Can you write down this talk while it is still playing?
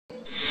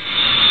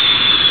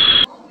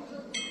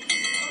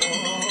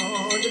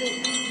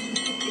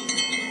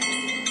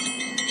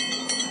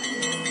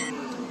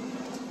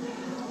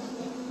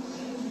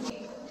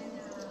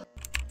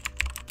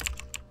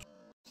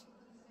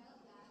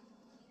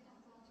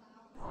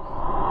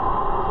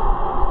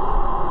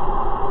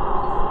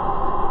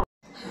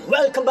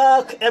Welcome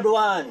back,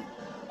 everyone!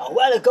 A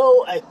while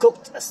ago, I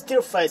cooked a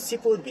stir-fried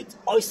seafood with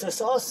oyster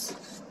sauce,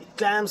 with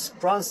clams,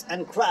 prawns,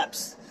 and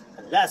crabs,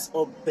 and lots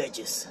of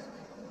veggies.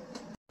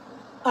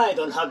 I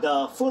don't have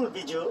the full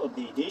video of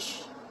the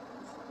dish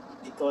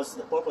because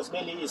the purpose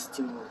mainly is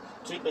to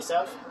treat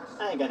myself.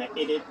 I'm gonna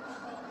eat it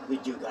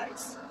with you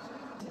guys.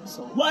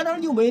 So what are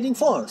you waiting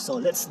for? So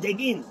let's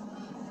dig in.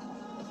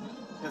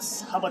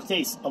 Let's have a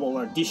taste of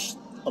our dish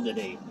of the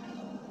day.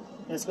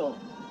 Let's go.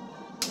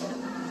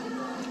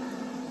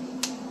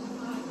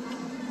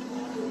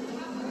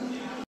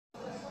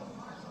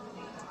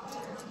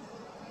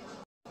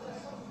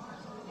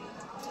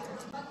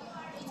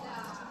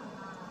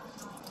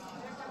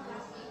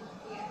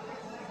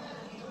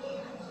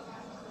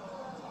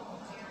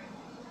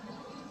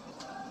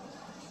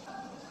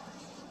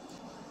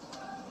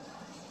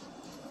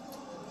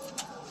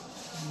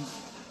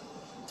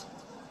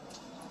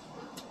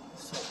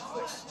 So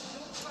fresh.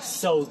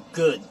 So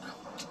good.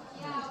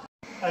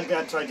 I'm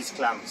gonna try these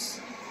clams.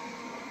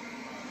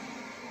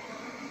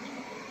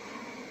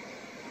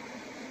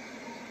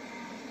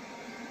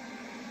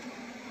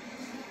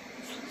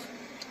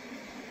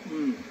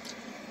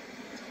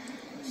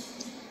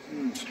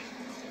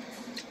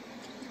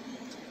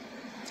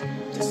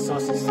 The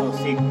sauce is so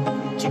thick.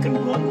 Chicken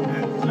broth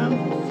and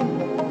clam.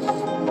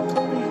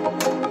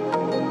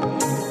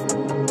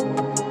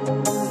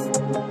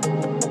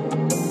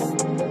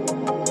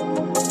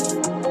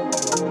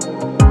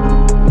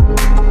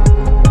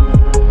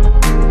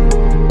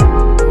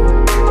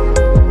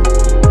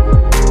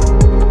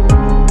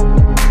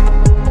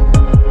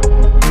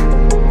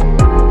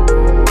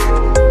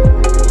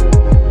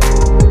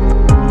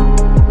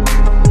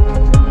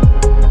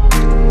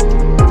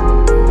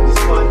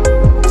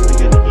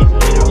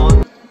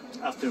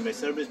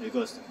 Service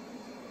because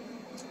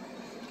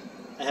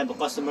I have a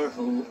customer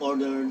who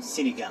ordered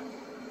sinigang.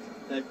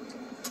 Like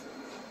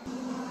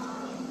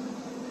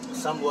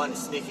someone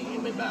is sniffing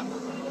in my back.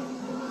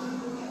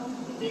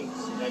 I think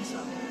she likes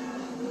some.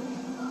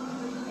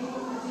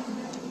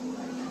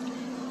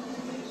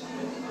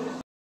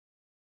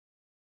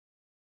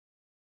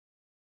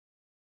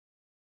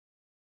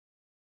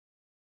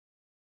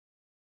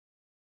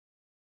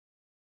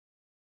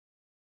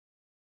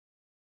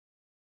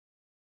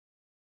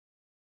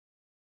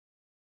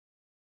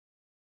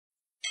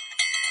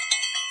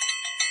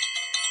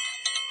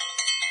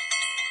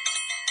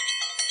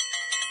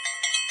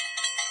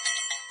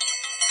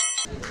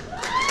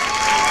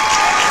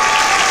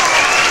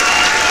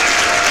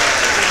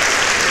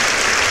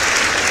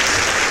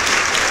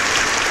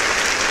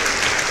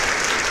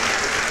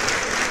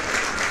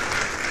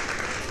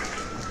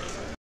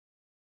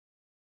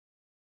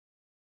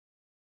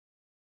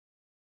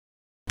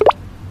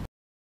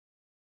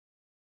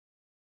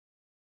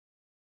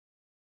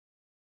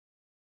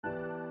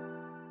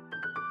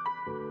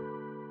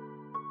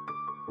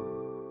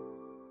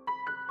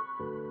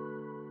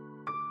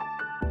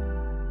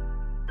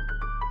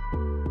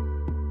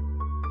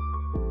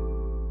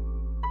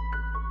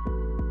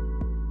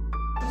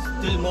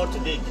 Still more to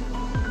dig.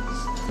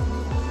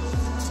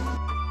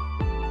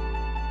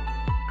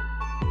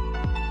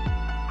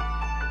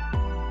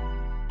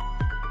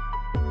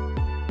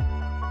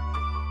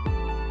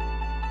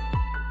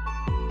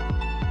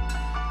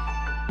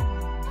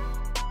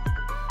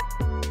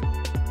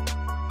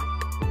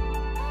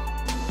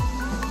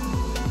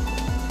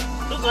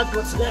 Look at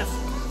what's left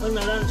on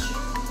my lunch.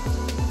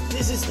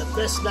 This is the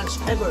best lunch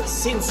ever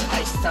since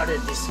I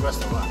started this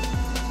restaurant.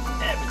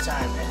 Every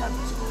time I have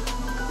to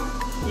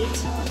eat,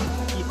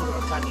 people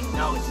are coming.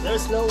 Now it's very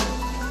slow.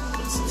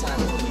 It's time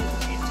for me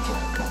to eat.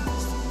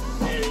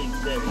 Very,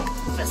 very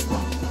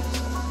festive.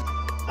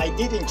 I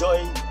did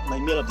enjoy my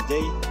meal of the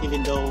day,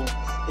 even though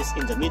it's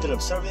in the middle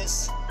of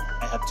service.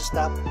 I have to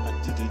stop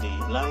and to do the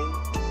line,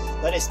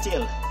 but I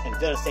still am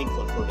very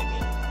thankful for the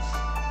meal.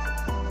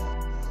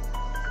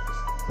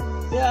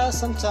 Yeah,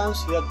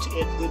 sometimes we have to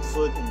eat good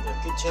food in the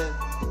kitchen,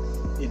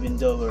 even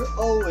though we're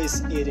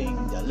always eating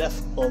the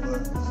leftover,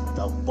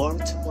 the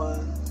burnt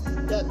one,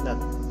 that not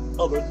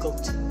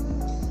overcooked.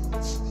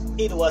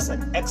 It was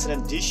an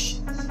excellent dish.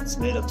 It's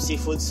made of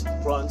seafoods,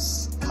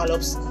 prawns,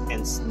 scallops,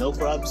 and snow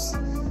crabs,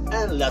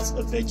 and lots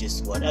of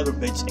veggies, whatever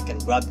veg I can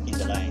grab in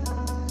the line,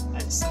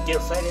 and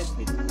stir-fried it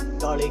with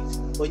garlic,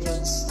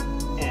 onions,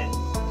 and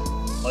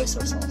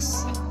oyster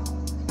sauce.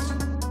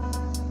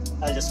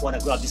 I just want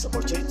to grab this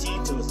opportunity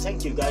to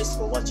thank you guys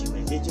for watching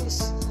my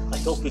videos. I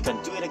hope we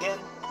can do it again,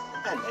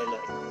 and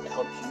I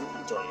hope you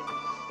enjoy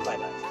it. Bye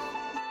bye.